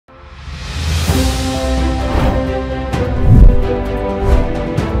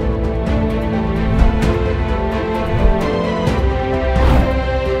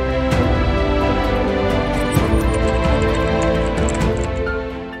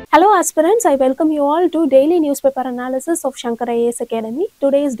Hello aspirants, I welcome you all to daily newspaper analysis of Shankar IAS Academy.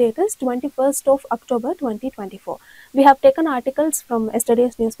 Today's date is 21st of October 2024. We have taken articles from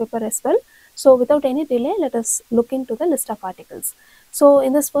yesterday's newspaper as well. So without any delay, let us look into the list of articles. So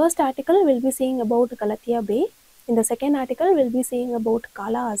in this first article, we'll be seeing about Galatia Bay. In the second article, we'll be seeing about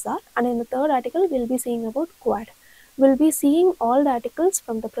Kala-azar. And in the third article, we'll be seeing about Quad. We'll be seeing all the articles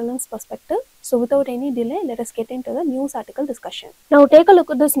from the prelims perspective. So without any delay, let us get into the news article discussion. Now take a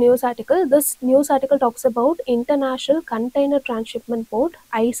look at this news article. This news article talks about International Container Transshipment Port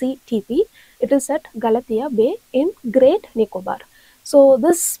ICTP. It is at Galatia Bay in Great Nicobar. So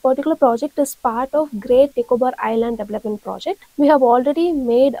this particular project is part of Great Nicobar Island Development Project. We have already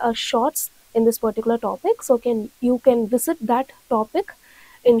made a shorts in this particular topic. So you can visit that topic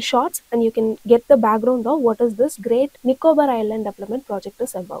in shorts and you can get the background of what is this Great Nicobar Island Development Project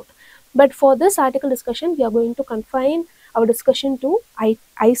is about. But for this article discussion, we are going to confine our discussion to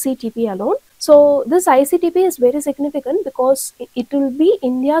ICTP alone. So this ICTP is very significant because it will be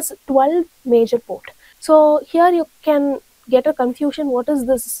India's 12th major port. So here you can get a confusion, what is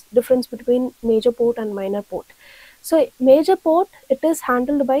this difference between major port and minor port. So major port, it is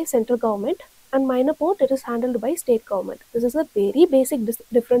handled by central government, and minor port, it is handled by state government. This is a very basic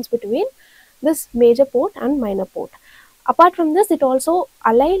difference between this major port and minor port. Apart from this, it also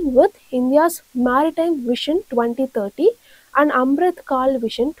aligns with India's Maritime Vision 2030 and Amrit Kal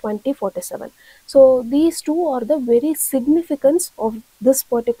Vision 2047. So these two are the very significance of this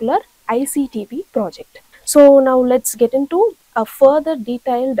particular ICTP project. So now let's get into a further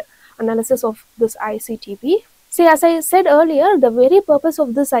detailed analysis of this ICTP. See, as I said earlier, the very purpose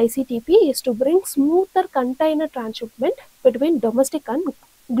of this ICTP is to bring smoother container transshipment between domestic and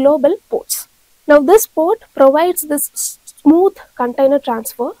global ports. Now, this port provides this smooth container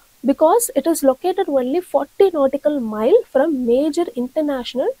transfer because it is located only 40 nautical miles from major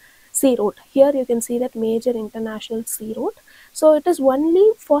international sea route. Here you can see that major international sea route. So it is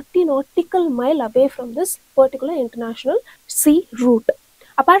only 40 nautical miles away from this particular international sea route.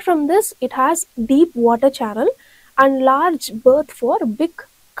 Apart from this, it has deep water channel and large berth for big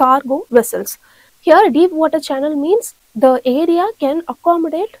cargo vessels. Here, deep water channel means the area can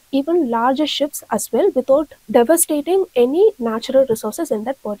accommodate even larger ships as well without devastating any natural resources in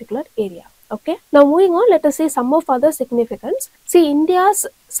that particular area. Okay. Now moving on, let us see some of other significance. See, India's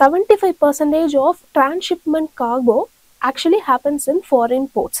 75% of transshipment cargo actually happens in foreign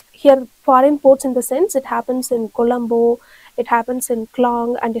ports. Here, foreign ports in the sense it happens in Colombo, it happens in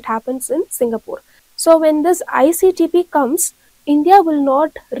Klang, and it happens in Singapore. So when this ICTP comes, India will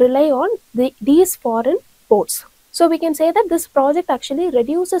not rely on these foreign ports. So we can say that this project actually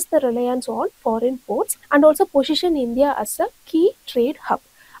reduces the reliance on foreign ports and also position India as a key trade hub.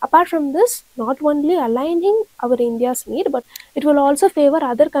 Apart from this, not only aligning our India's need, but it will also favor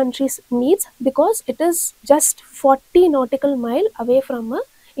other countries' needs because it is just 40 nautical miles away from a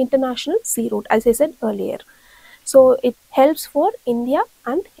international sea route, as I said earlier. So it helps for India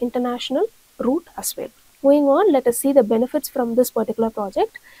and international route as well. Moving on, let us see the benefits from this particular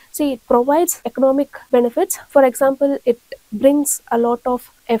project. See, it provides economic benefits. For example, it brings a lot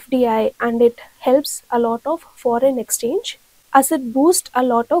of FDI and it helps a lot of foreign exchange as it boosts a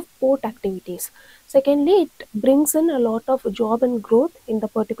lot of port activities. Secondly, it brings in a lot of job and growth in the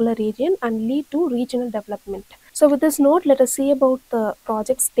particular region and lead to regional development. So with this note, let us see about the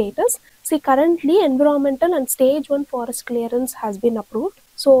project status. See, currently environmental and stage 1 forest clearance has been approved.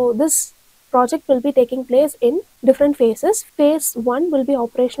 So this project will be taking place in different phases. Phase 1 will be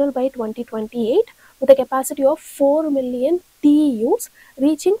operational by 2028 with a capacity of 4 million TEUs,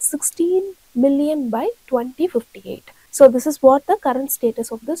 reaching 16 million by 2058. So this is what the current status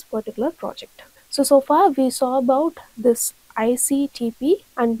of this particular project. So far we saw about this ICTP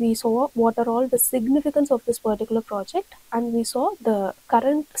and we saw what are all the significance of this particular project and we saw the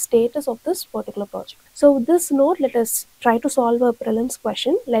current status of this particular project. So with this note, let us try to solve a prelims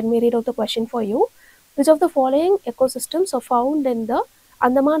question. Let me read out the question for you. Which of the following ecosystems are found in the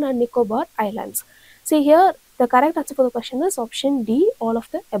Andaman and Nicobar Islands? See here, the correct answer for the question is option D, all of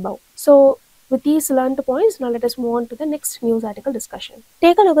the above. So with these learned points, now let us move on to the next news article discussion.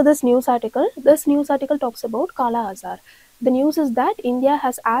 Take a look at this news article. This news article talks about Kala-azar. The news is that India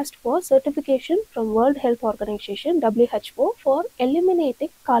has asked for certification from World Health Organization WHO for eliminating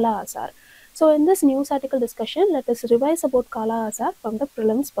Kala-azar. So in this news article discussion, let us revise about Kala-azar from the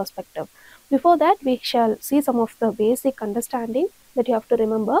prelims perspective. Before that, we shall see some of the basic understanding that you have to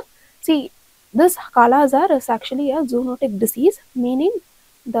remember. See, this Kala-azar is actually a zoonotic disease, meaning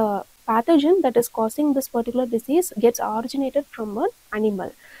the pathogen that is causing this particular disease gets originated from an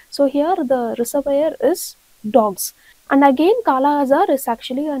animal. So here the reservoir is dogs, And again, Kala-azar is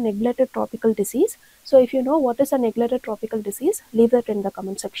actually a neglected tropical disease. So if you know what is a neglected tropical disease, leave that in the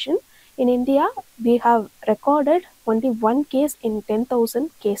comment section. In India, we have recorded only one case in 10,000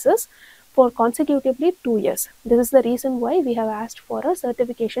 cases for consecutively 2 years. This is the reason why we have asked for a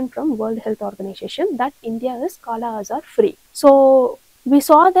certification from World Health Organization that India is Kala-azar free. So we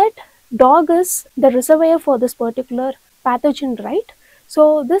saw that dog is the reservoir for this particular pathogen, right?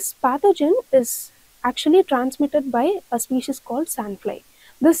 So this pathogen is actually transmitted by a species called sandfly.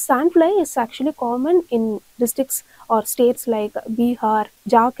 This sandfly is actually common in districts or states like Bihar,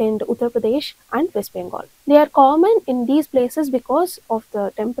 Jharkhand, Uttar Pradesh and West Bengal. They are common in these places because of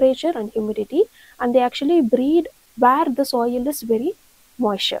the temperature and humidity, and they actually breed where the soil is very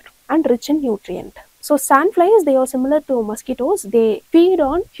moisture and rich in nutrient. So sandflies, they are similar to mosquitoes. They feed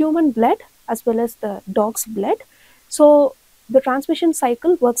on human blood as well as the dog's blood. So the transmission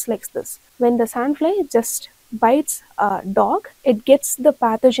cycle works like this. When the sandfly just bites a dog, it gets the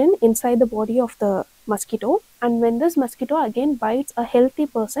pathogen inside the body of the mosquito, and when this mosquito again bites a healthy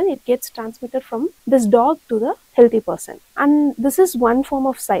person, it gets transmitted from this dog to the healthy person. And this is one form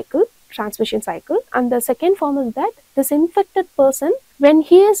of cycle, transmission cycle. And the second form is that this infected person, when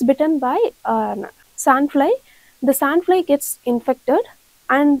he is bitten by a sandfly, the sandfly gets infected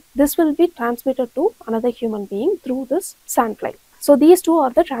and this will be transmitted to another human being through this sandfly. So these two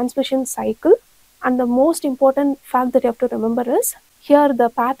are the transmission cycle, and the most important fact that you have to remember is here the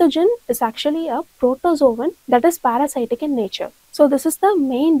pathogen is actually a protozoan that is parasitic in nature. So this is the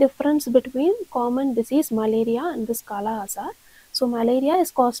main difference between common disease malaria and this Kala-azar. So malaria is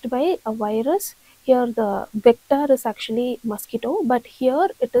caused by a virus. Here the vector is actually mosquito, but here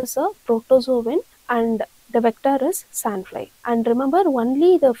it is a protozoan and the vector is sandfly. And remember,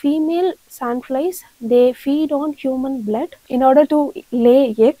 only the female sandflies, they feed on human blood in order to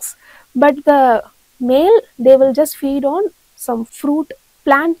lay eggs, but the male, they will just feed on some fruit,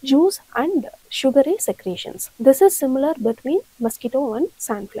 plant juice and sugary secretions. This is similar between mosquito and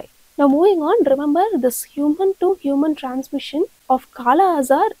sandfly. Now moving on, remember this human to human transmission of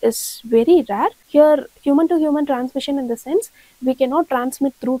Kala-azar is very rare. Here human to human transmission in the sense we cannot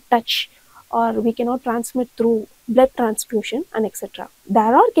transmit through touch or we cannot transmit through blood transfusion and etc.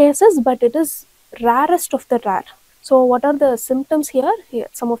 There are cases, but it is rarest of the rare. So what are the symptoms here? Here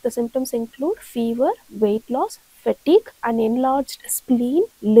some of the symptoms include fever, weight loss, fatigue, an enlarged spleen,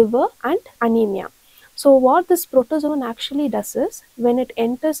 liver and anemia. So what this protozoan actually does is, when it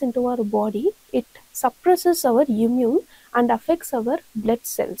enters into our body, it suppresses our immune and affects our blood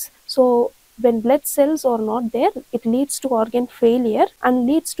cells. So when blood cells are not there, it leads to organ failure and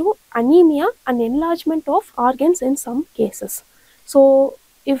leads to anemia and enlargement of organs in some cases. So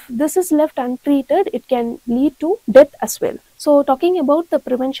if this is left untreated, it can lead to death as well. So talking about the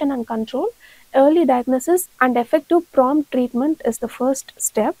prevention and control, early diagnosis and effective prompt treatment is the first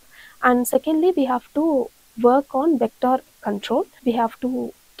step. And secondly, we have to work on vector control. We have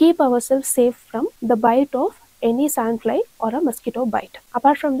to keep ourselves safe from the bite of any sandfly or a mosquito bite.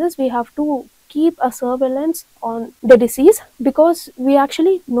 Apart from this, we have to keep a surveillance on the disease, because we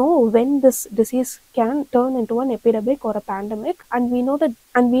actually know when this disease can turn into an epidemic or a pandemic, and we know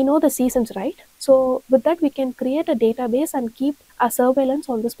the seasons, right? So with that, we can create a database and keep a surveillance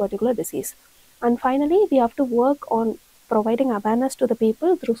on this particular disease. And finally, we have to work on providing awareness to the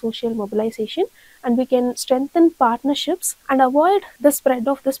people through social mobilization, and we can strengthen partnerships and avoid the spread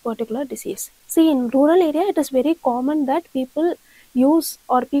of this particular disease. See, in rural area, it is very common that people use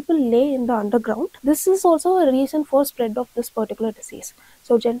or people lay in the underground. This is also a reason for spread of this particular disease.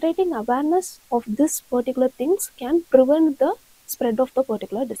 So generating awareness of this particular things can prevent the spread of the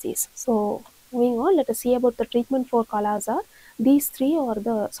particular disease. So moving on, let us see about the treatment for Kala-azar. These three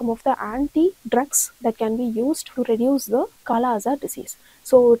are some of the anti-drugs that can be used to reduce the Kala-azar disease.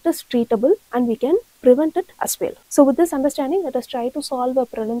 So it is treatable and we can prevent it as well. So with this understanding, let us try to solve a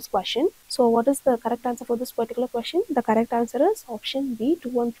prelims question. So what is the correct answer for this particular question? The correct answer is option B,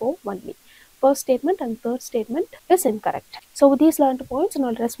 2 and 4 only. First statement and third statement is incorrect. So with these learned points, now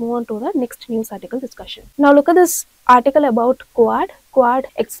let us move on to the next news article discussion. Now look at this article about Quad. Quad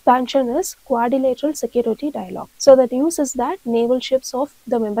expansion is Quadrilateral Security Dialogue. So the news is that naval ships of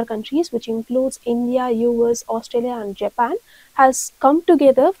the member countries, which includes India, US, Australia and Japan, has come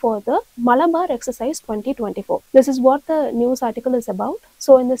together for the Malabar exercise 2024. This is what the news article is about.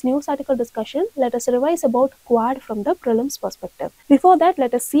 So in this news article discussion, let us revise about Quad from the prelims perspective. Before that,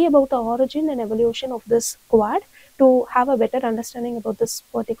 let us see about the origin and evolution of this Quad to have a better understanding about this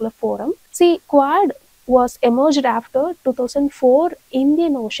particular forum. See, Quad was emerged after 2004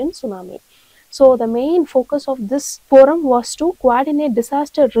 Indian Ocean tsunami. So the main focus of this forum was to coordinate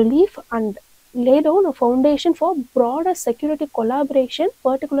disaster relief and lay down a foundation for broader security collaboration,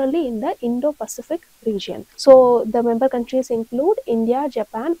 particularly in the Indo-Pacific region. So the member countries include India,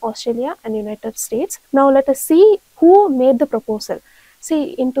 Japan, Australia, and United States. Now let us see who made the proposal.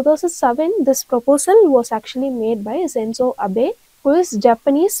 See, in 2007, this proposal was actually made by Shinzo Abe, who is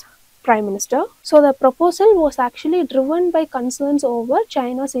Japanese Prime Minister. So the proposal was actually driven by concerns over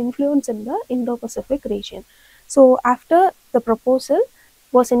China's influence in the Indo-Pacific region. So after the proposal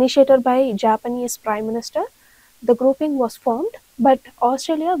was initiated by Japanese Prime Minister, the grouping was formed, but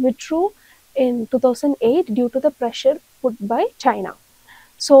Australia withdrew in 2008 due to the pressure put by China.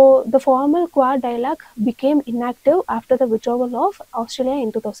 So the formal Quad dialogue became inactive after the withdrawal of Australia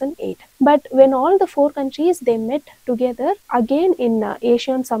in 2008. But when all the four countries they met together again in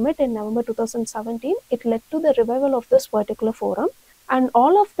Asian Summit in November 2017, it led to the revival of this particular forum, and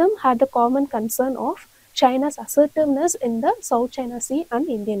all of them had the common concern of China's assertiveness in the South China Sea and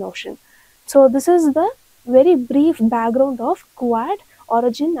Indian Ocean. So this is the very brief background of Quad,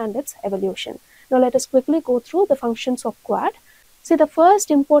 origin and its evolution. Now let us quickly go through the functions of Quad. See, the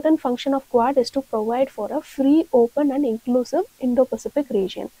first important function of Quad is to provide for a free, open and inclusive Indo-Pacific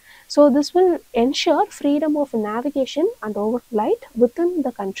region. So this will ensure freedom of navigation and overflight within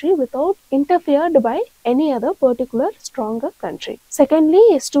the country without interfered by any other particular stronger country. Secondly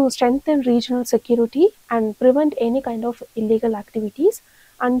is to strengthen regional security and prevent any kind of illegal activities.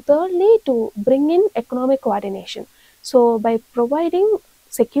 And thirdly, to bring in economic coordination. So by providing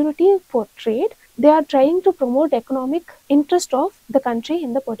security for trade, they are trying to promote economic interest of the country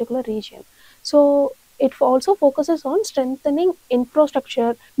in the particular region. So it also focuses on strengthening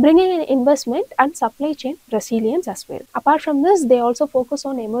infrastructure, bringing in investment and supply chain resilience as well. Apart from this, they also focus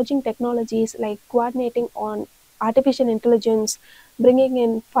on emerging technologies like coordinating on artificial intelligence, bringing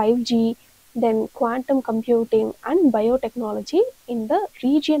in 5G, then quantum computing and biotechnology in the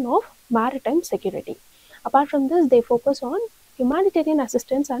region of maritime security. Apart from this, they focus on humanitarian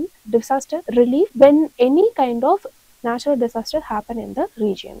assistance and disaster relief when any kind of natural disaster happen in the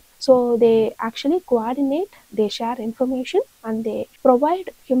region. So they actually coordinate, they share information and they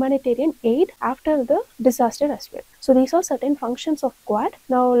provide humanitarian aid after the disaster as well. So these are certain functions of Quad.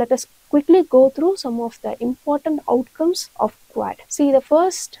 Now let us quickly go through some of the important outcomes of Quad. See, the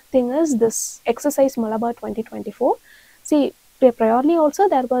first thing is this exercise Malabar 2024. See, priorly also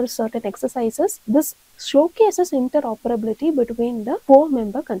there were certain exercises. This showcases interoperability between the four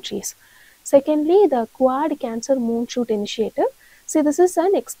member countries. Secondly, the Quad Cancer Moonshot initiative. See, this is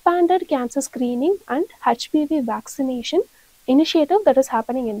an expanded cancer screening and HPV vaccination initiative that is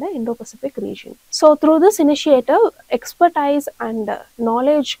happening in the Indo-Pacific region. So through this initiative, expertise and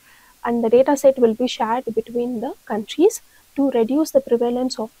knowledge and the data set will be shared between the countries to reduce the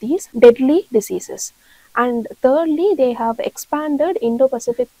prevalence of these deadly diseases. And thirdly, they have expanded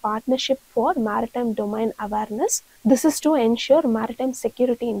Indo-Pacific Partnership for Maritime Domain Awareness. This is to ensure maritime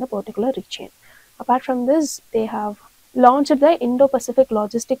security in the particular region. Apart from this, they have launched the Indo-Pacific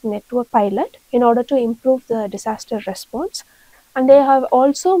Logistic Network pilot in order to improve the disaster response. And they have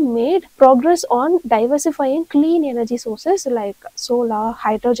also made progress on diversifying clean energy sources like solar,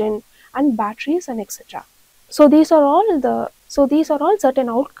 hydrogen, and batteries and etc. So these are all certain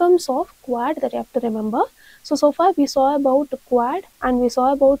outcomes of Quad that you have to remember. So far we saw about Quad and we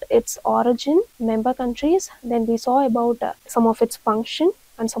saw about its origin, member countries, then we saw about some of its function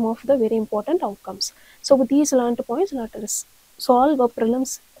and some of the very important outcomes. So with these learned points, let us solve a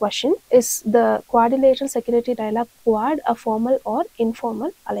prelims question. Is the Quadrilateral Security Dialogue Quad a formal or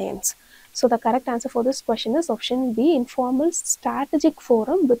informal alliance? So the correct answer for this question is option B, informal strategic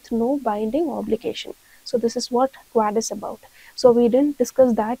forum with no binding obligation. So this is what Quad is about. So we didn't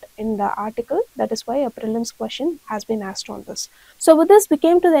discuss that in the article. That is why a prelims question has been asked on this. So with this, we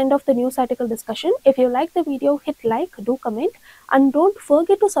came to the end of the news article discussion. If you like the video, hit like, do comment, and don't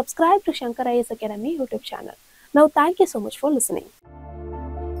forget to subscribe to Shankar IAS Academy YouTube channel. Now, thank you so much for listening.